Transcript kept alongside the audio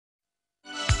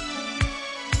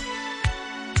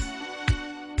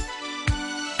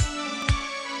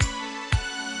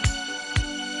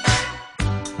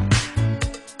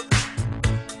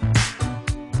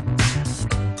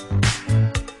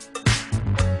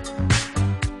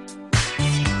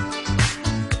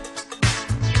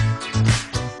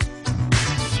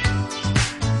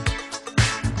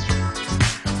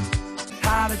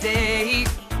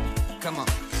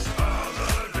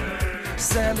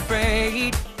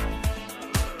celebrate.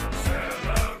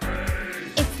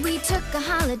 If we took a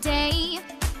holiday,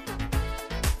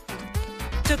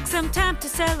 took some time to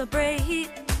celebrate,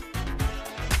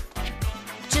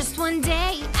 just one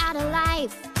day out of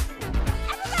life.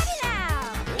 Everybody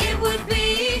now! It would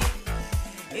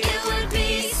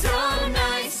be so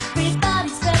nice. Everybody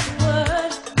spread the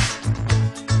word.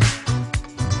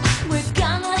 We're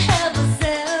gonna have a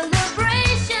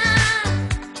celebration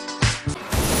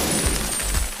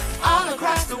All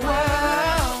across the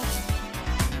world,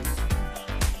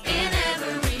 in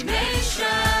every nation.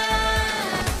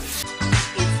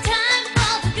 It's time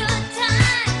for the good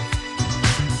times.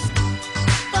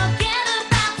 Forget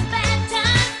about the bad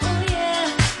times. Oh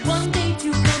yeah, one day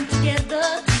to come together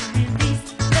to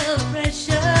release the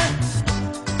pressure.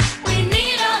 We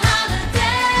need a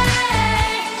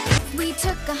holiday. If we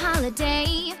took a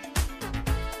holiday,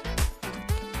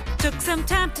 took some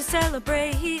time to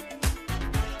celebrate,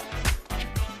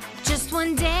 just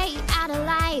one day out of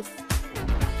life.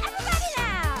 Everybody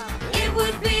now! It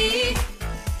would be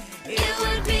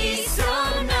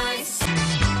so nice.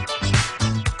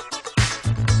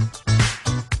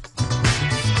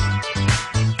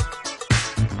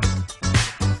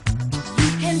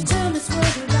 You can turn this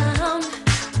world around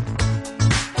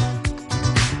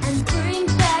and bring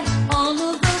back all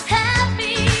of those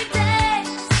happy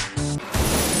days.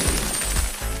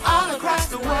 all across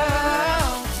the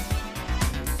world,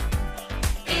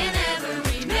 In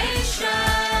every nation.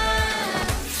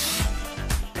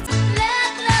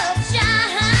 Let love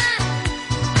shine,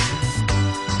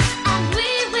 and we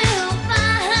will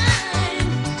find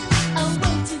a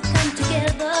way to come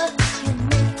together and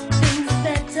make things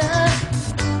better.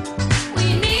 We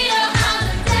need a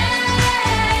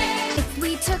holiday. If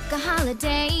we took a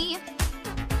holiday,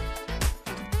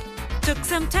 took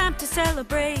some time to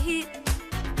celebrate,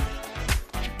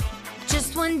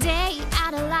 just one day